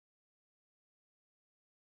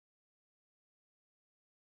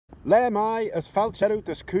Le mai as falcherút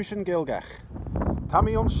as Cooishyn Gailckagh.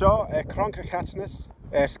 Tammy shaw cronca catchnas,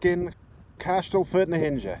 skin castel foot na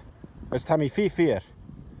hinge. As tammy fear.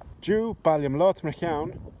 Jew balium lot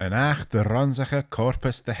mychione. Aght de ronsaghey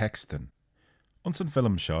Corpus de hextyn. Ons een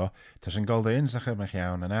Fillym tas yn gael de insache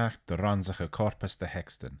mychione acht de ronsaghey Corpus de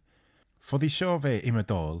hextyn. Voor die ve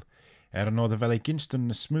imedol, no de vele ginstun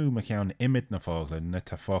na smoo mychione imid na foglen na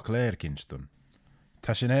ta fogler ginstun.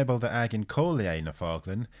 Tas yn ebel de agin coliau na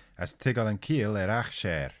foglen as tigol en kiel ach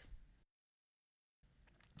share.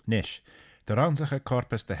 Nish, de ronsaghey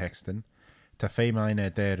Corpus de hextyn, ta fe mine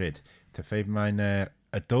derid, ta fe mine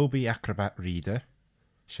Adobe Acrobat Reader,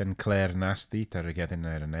 shen Claire Nasty ta regedin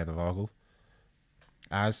yn eddervogel,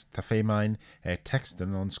 as ta fe mine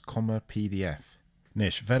texten ons comma PDF.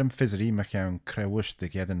 Nish, verm fysri mach iawn crewys de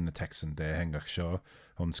gedin na texten de hengach sio,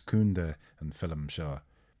 ons kunde en Fillym sio.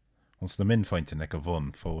 Ons de minfointen ec a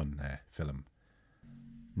von foen Fillym.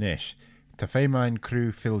 Nish, ta fe mine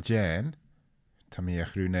crew Fillym, ta mi a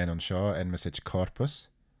crew nen on sio en message Corpus,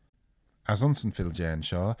 as ons yn Fillym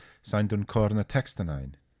sio, sain dun cor na texten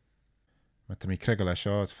ein. Met mi krigel a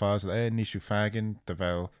sio as fasel nishu fagin, de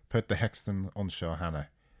vel put de hextyn on sio hanna.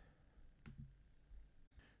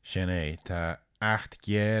 Shen ta acht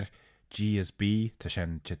gier G as B, ta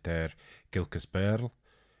shen chiter Gailckagh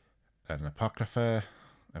an apocrypha,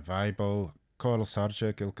 a Bible, coral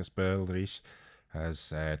sarja Gailckagh rish, as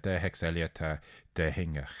de hex elia ta de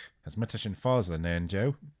hingach. As much as in fasel nen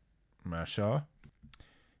jo, ma sio.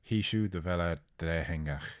 Hishu de vela de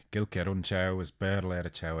hengach. Gailckagh unchau as berl a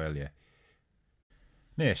chau elia.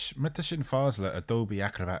 Nish, met as in fasle Adobe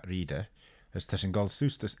Acrobat Reader, as tas in gol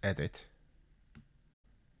sustus edit,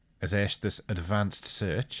 as estus advanced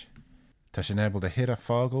search, tas in able de hira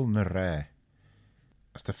fogel na re.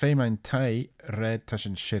 As de femein tai red tas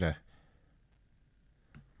in shira.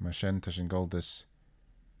 Ma shen tas in gol dus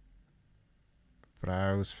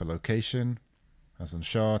browse for location, as an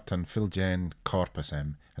short and Fillym Corpus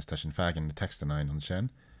as tas in fagin the text an on shen,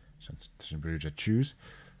 tas in bruja choose.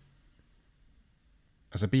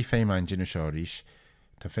 As a be femein ginu shaw rish,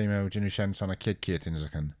 ta female ginu shen son a kid in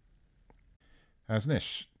zakan. As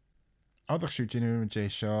nish, odach shu ginu jay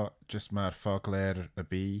shaw just mar fogler a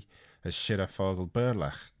bee, as shira fogel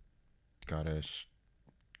burlach, got a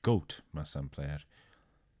goat, ma sam player.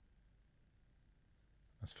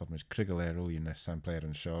 As for mis krigel ul you sam player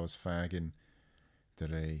and shaws fagin,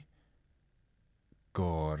 de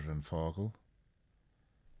gore and fogel.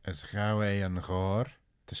 As gawe and gore,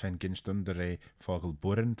 ta shen ginstun de fogel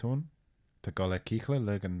boeren toon, ta Gailckagh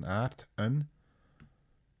leg an aght yn.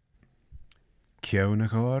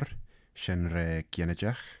 Mychione shen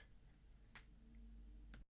Gailckagh.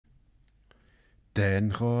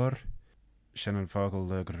 Den shen an fogel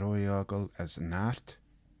leg roiogel as an aght.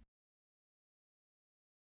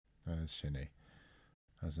 As shinny.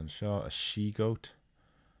 As an shaw a she-goat.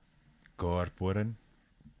 Gore boeren.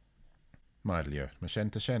 Maar liur. Ma shen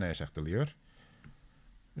ta shen eisach de liur.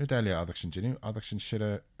 Rydelia adach sy'n genu, adach sy'n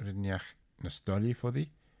shira rydniach na stoli foddi,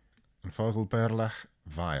 yn fogel berlach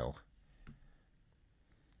vail.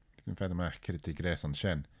 Dyn fed ymach cyrti gres on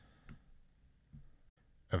shen.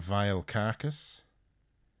 A vail carcass.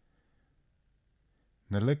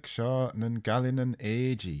 Na lig sio na'n galin yn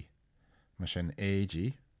agi. Ma shen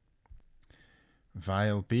agi.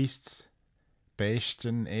 Vail beasts.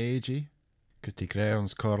 Beisten agi. Cyrti gre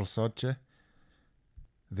ons coral sodja.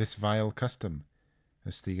 This vile custom.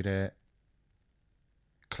 As die gre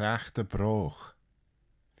clach de broch.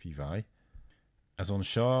 Fi vai. As on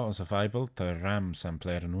shaw as a Bible ta ram sam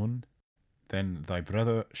player nun, then thy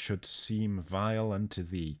brother should seem vile unto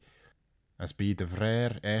thee. As be de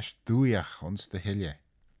vrer esh duyach ons de hilje.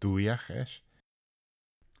 Duyach esh.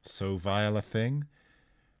 So vile a thing,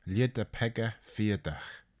 lied a pega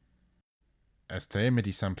vierdach. As te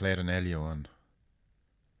emedi sam player an elio on.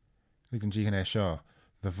 Lied jigen e shaw,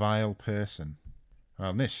 the vile person.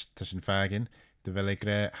 Wel nish, tas yn fagin, de vel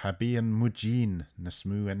gre habian mychione na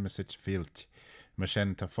smoo en mesich filt. Ma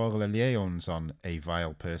shen ta fogel a leons on a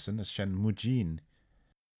vile person as shen mychione.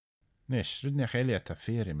 Nish, rydniach elia ta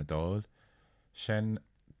fear im adol. Shen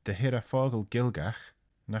de hira fogel Gailckagh,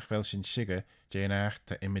 nach vel shin shige, jane acht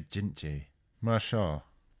ta imid jintje. Ma shaw.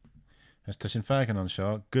 As tas yn fagin on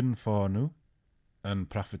shaw, gun fornu,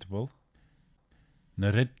 unprofitable. Na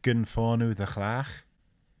rid gun fornu the chlach.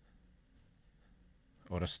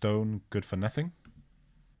 Or a stone good for nothing?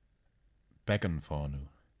 Began fornu.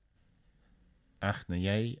 Ach na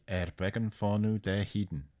ye began fornu de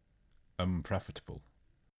heden. Unprofitable.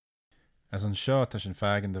 As an short as in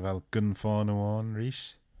fagen de vel gun fornu on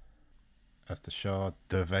rish. As the short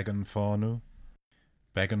de vegan fornu.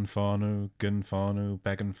 Began fánu, gun fánu,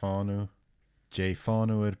 began fánu, J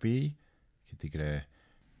fánu B, gyda gre.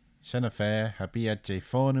 Shenna fair, ha be at J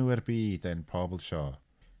fánu B, then pobl shaw.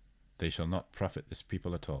 They shall not profit this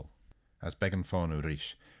people at all. As began fánu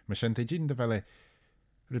rish. Ma shen te jin de vele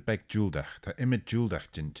rybeg juldach, ta imid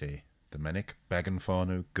juldach jin J. The menic, began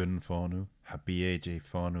fánu, gun fánu, ha be a J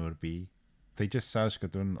fánu B. They just says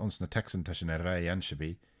gadun ons na Texan tashin a rai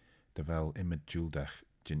anshabi, de vel imid juldach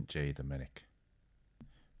jin J the menic.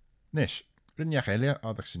 Nish, Rinjach elia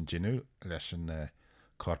adach sin jinu, leis yn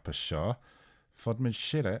Corpus shaw, fod mid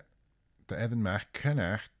shire, de edden mach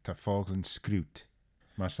cynnach ta foglen screwt.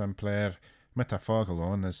 Maar san player met ta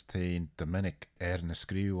fogelon as te de menic na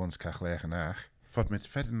screw ons kachlech en ach. Fod met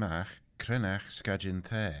fedden mach, crynach scadjin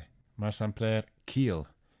the. Maar san player keel.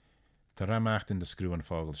 De ramacht in de screw en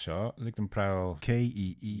vogel shaw, ligt een prowl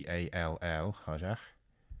Keeall, hajach.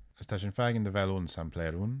 As ta sin fagen de vel ons san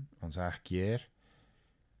player ons ach kier.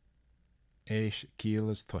 Eish kiel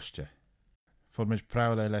is tosje. Fod met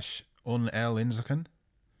prowl leis L inzaken.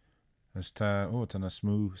 As ta, tan a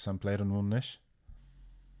smoo san player on nish.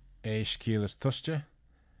 Eish kiel is tosje.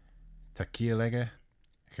 Ta kiel egge.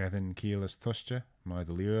 Gedin kiel is tosje. Maar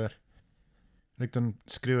de luur. Ligt een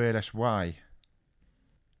screw leis Y.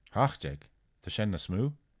 Hachjeg. Ta shen na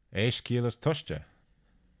smoo. Eish kiel is tosje.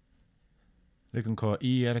 Ligt een ko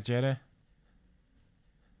I jere.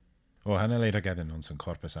 Hanna leir gedin ons een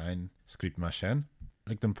corpus ein. Script ma shen.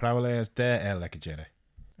 Ligt een prawle as de lekke jere.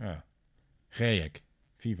 Gailck,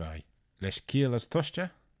 fivai. Les kiel as tosje.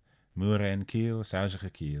 Moere en kiel, sausige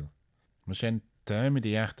kiel. Maar shen tuime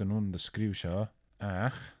die achternoon de screw shaw.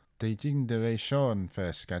 Ach, de jing de wei shawn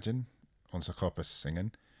vers skadjen. Onze corpus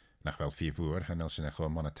zingen. Nach wel 4 voer, en als je nog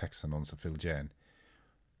gewoon mannen tekst aan onze filjen.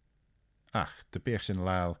 Ach, de peersjen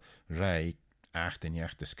laal rij, acht en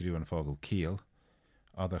jacht de screw en vogel kiel.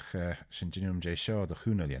 Adach shin jinum J shaw de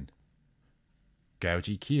groenelien.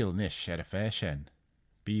 Gailckagh kiel nish er a fair shen.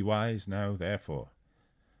 Be wise now, therefore.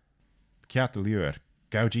 Kiat de luur,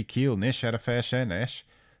 Gailckagh kiel nish er a fair shen esh.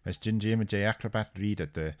 As jinjim J acrobat read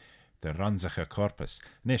at the ronsaghey corpus.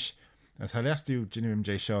 Nish, as haliast du jinum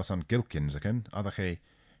J shaw son Gailckagh zaken, adach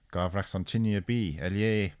gavrach son chinia B,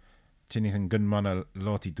 elie chinihan gunmana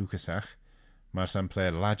loti dukasach. Maar san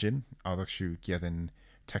player lagin, adach shu giedin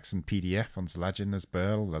Texan PDF ons lagin as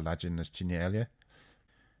burl, la lagin as chinia elia.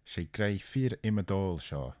 She grey 4 imadol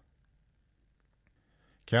shaw.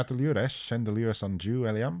 Kiat de luur esh, shen de luur son Jew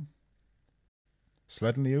eliam.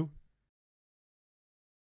 Sledden liu,